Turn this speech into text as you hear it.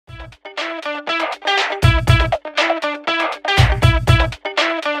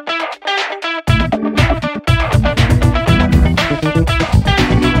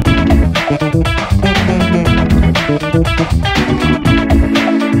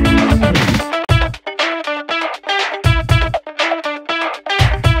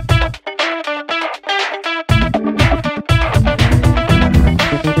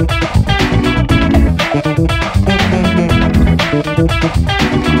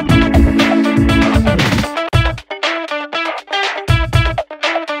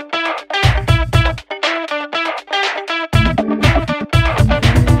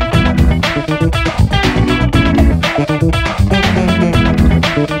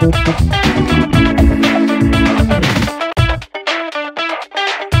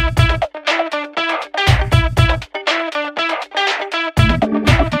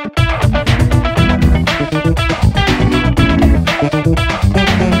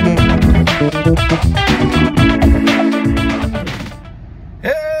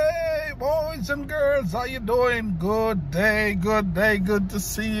How you doing? Good day, good day. Good to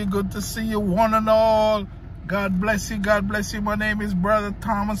see you one and all. God bless you, God bless you. My name is Brother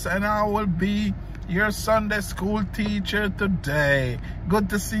Thomas and I will be your Sunday school teacher today. Good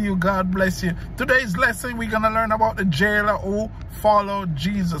to see you, God bless you. Today's lesson we're gonna learn about the jailer who followed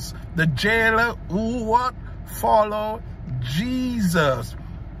Jesus. The jailer who what? Followed Jesus.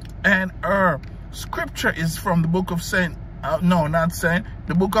 And our scripture is from the book of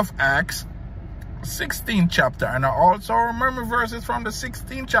the book of Acts, 16th chapter, and I also remember verses from the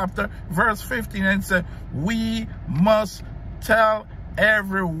 16th chapter, verse 15, and it said, we must tell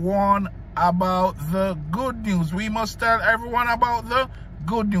everyone about the good news. We must tell everyone about the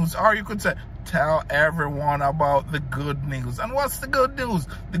good news. Or you could say, tell everyone about the good news. And what's the good news?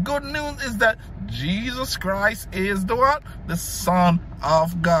 The good news is that Jesus Christ is the what? The Son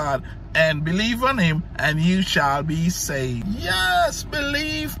of God. And believe on him and you shall be saved. Yes,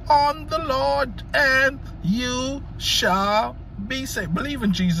 believe on the Lord and you shall be saved. Believe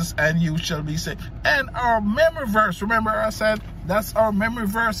in Jesus and you shall be saved. And our memory verse, remember I said that's our memory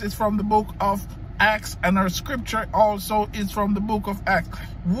verse, is from the book of Acts, and our scripture also is from the book of Acts.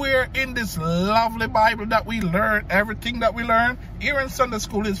 We're in this lovely Bible that we learn. Everything that we learn here in Sunday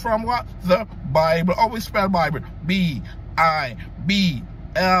school is from what? The Bible. Always spell Bible. B-I-B-L-E.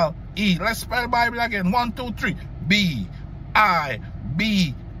 Let's spell Bible again. 1, 2, 3. B-I-B-L-E.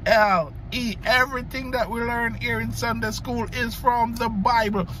 Everything that we learn here in Sunday school is from the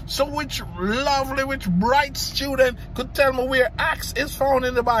Bible. So which lovely, which bright student could tell me where Acts is found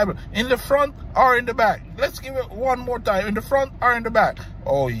in the Bible? In the front or in the back? Let's give it one more time. In the front or in the back?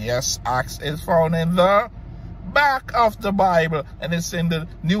 Oh yes, Acts is found in the back of the Bible, and it's in the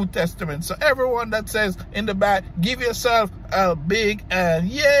New Testament. So everyone that says in the back, give yourself a big and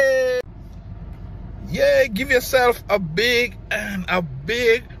yay, give yourself a big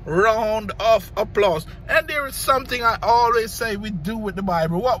round of applause. And there is something I always say we do with the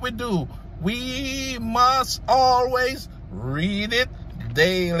Bible. What we do, we must always read it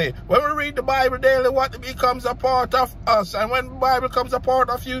daily. When we read the Bible daily, what becomes a part of us? And when the Bible becomes a part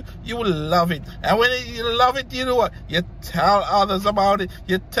of you, you will love it. And when you love it, you know what? You tell others about it.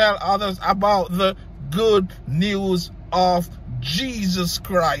 You tell others about the good news of Jesus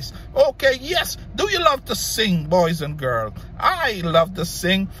Christ. Okay, yes. Do you love to sing, boys and girls? I love to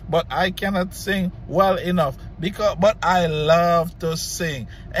sing, but I cannot sing well enough. But I love to sing.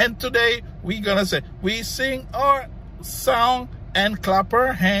 And today we're gonna say, we sing our song and clap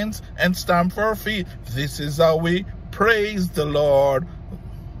our hands and stamp our feet. This is how we praise the Lord.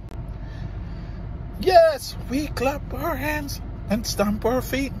 Yes, we clap our hands and stamp our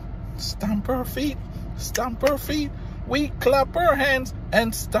feet. Stamp our feet. Stamp our feet. We clap our hands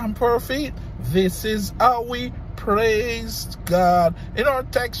and stamp our feet. This is how we praise God. In our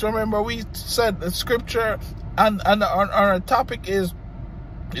text, remember, we said the scripture and our topic is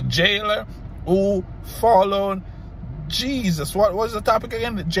the jailer who followed Jesus. What was the topic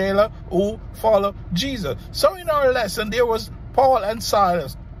again? The jailer who followed Jesus. So in our lesson, there was Paul and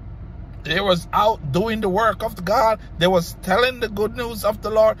Silas. They was out doing the work of God. They was telling the good news of the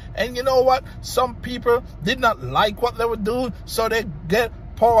Lord. And you know what? Some people did not like what they were doing, so they get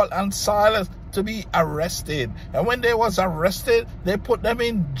Paul and Silas to be arrested. And when they was arrested, they put them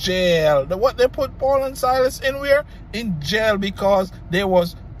in jail. What they put Paul and Silas in where? In jail, because they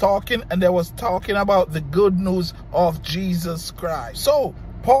was talking, and they was talking about the good news of Jesus Christ. So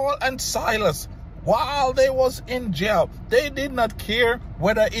Paul and Silas, while they was in jail, they did not care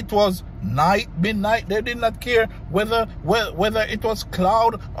whether it was midnight. They did not care whether it was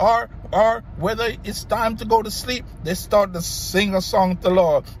cloud or or whether it's time to go to sleep, they start to sing a song to the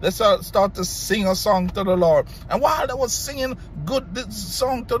Lord. They start to sing a song to the Lord. And while they was singing this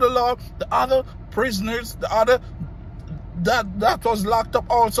song to the Lord, the other prisoners, the other that was locked up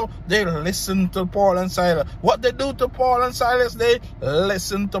also, they listened to Paul and Silas. What they do to Paul and Silas, they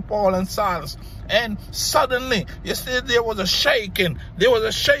listen to Paul and Silas. And suddenly, you see, there was a shaking. There was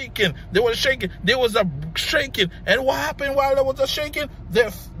a shaking. There was a shaking. There was a shaking. And what happened while there was a shaking?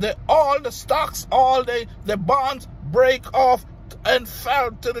 All the stocks, all the bonds break off and fell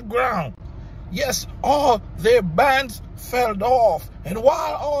to the ground. Yes, all their bands fell off. And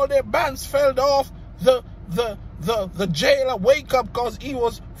while all their bands fell off, the jailer wake up because he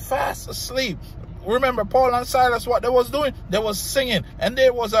was fast asleep. Remember, Paul and Silas, what they was doing? They was singing, and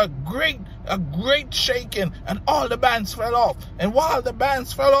there was a great shaking, and all the bands fell off. And while the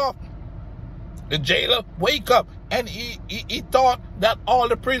bands fell off, the jailer wake up, and he thought that all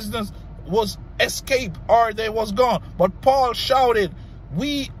the prisoners was escaped or they was gone. But Paul shouted,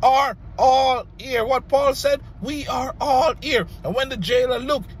 "We are all here." What Paul said, "We are all here." And when the jailer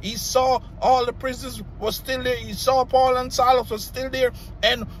looked, he saw all the prisoners were still there. He saw Paul and Silas were still there.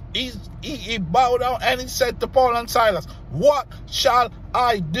 And he bowed down and he said to Paul and Silas, "What shall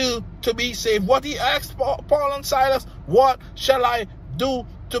I do to be saved?" What he asked Paul and Silas, "What shall I do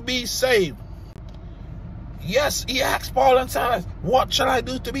to be saved?" Yes, he asked Paul and Silas, "What shall I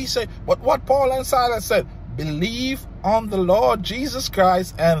do to be saved?" But what Paul and Silas said, "Believe on the Lord Jesus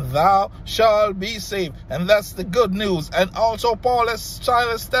Christ and thou shalt be saved." And that's the good news. And also Paul and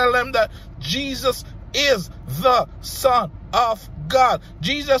Silas tell them that Jesus is the Son of God.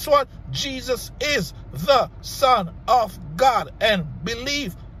 Jesus what? Jesus is the Son of God. And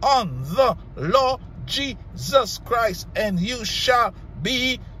believe on the Lord Jesus Christ and you shall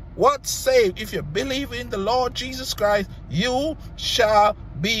be what? Saved. If you believe in the Lord Jesus Christ, you shall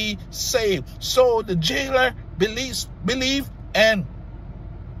be saved. So the jailer believed, and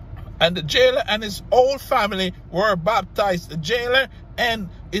the jailer and his whole family were baptized. The jailer and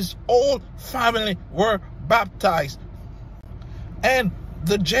his whole family were baptized. And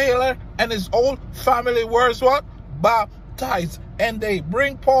the jailer and his whole family were what? Baptized. And they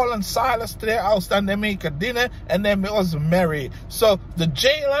bring Paul and Silas to their house, and they make a dinner, and then it was married. So the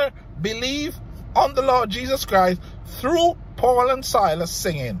jailer believed on the Lord Jesus Christ through Paul and Silas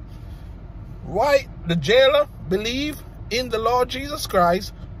singing. Right? The jailer believed in the Lord Jesus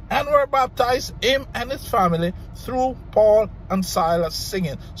Christ and were baptized, him and his family, through Paul and Silas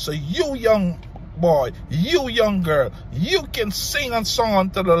singing. So you young boy, you young girl, you can sing a song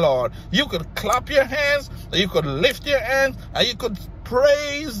unto the Lord. You could clap your hands, you could lift your hands, and you could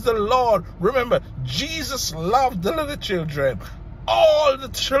praise the Lord. Remember, Jesus loved the little children. All the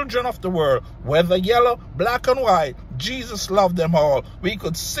children of the world, whether yellow, black, and white, Jesus loved them all. We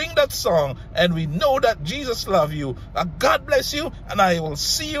could sing that song, and we know that Jesus loves you. God bless you, and I will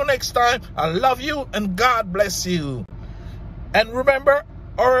see you next time. I love you, and God bless you. And remember,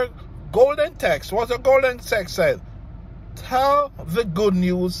 our golden text, what the golden text said? Tell the good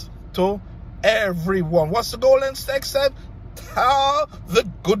news to everyone. What's the golden text said? Tell the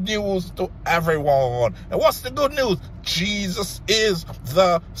good news to everyone. And what's the good news? Jesus is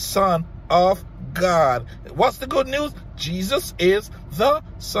the Son of God. What's the good news? Jesus is the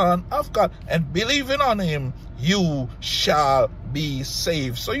Son of God. And believing on him, you shall be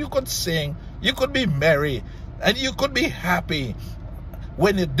saved. So you could sing, you could be merry, and you could be happy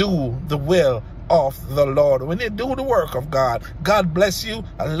when you do the will of the Lord, when you do the work of God. God bless you.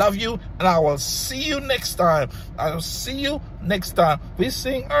 I love you, and I will see you next time. I will see you next time. We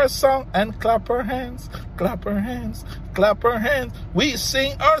sing our song and clap our hands, clap our hands, clap our hands. We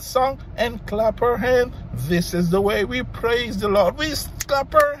sing our song and clap our hands. This is the way we praise the Lord. We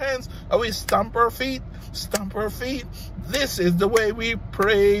clap our hands and we stomp our feet, stomp our feet. This is the way we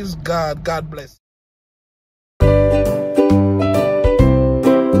praise God. God bless.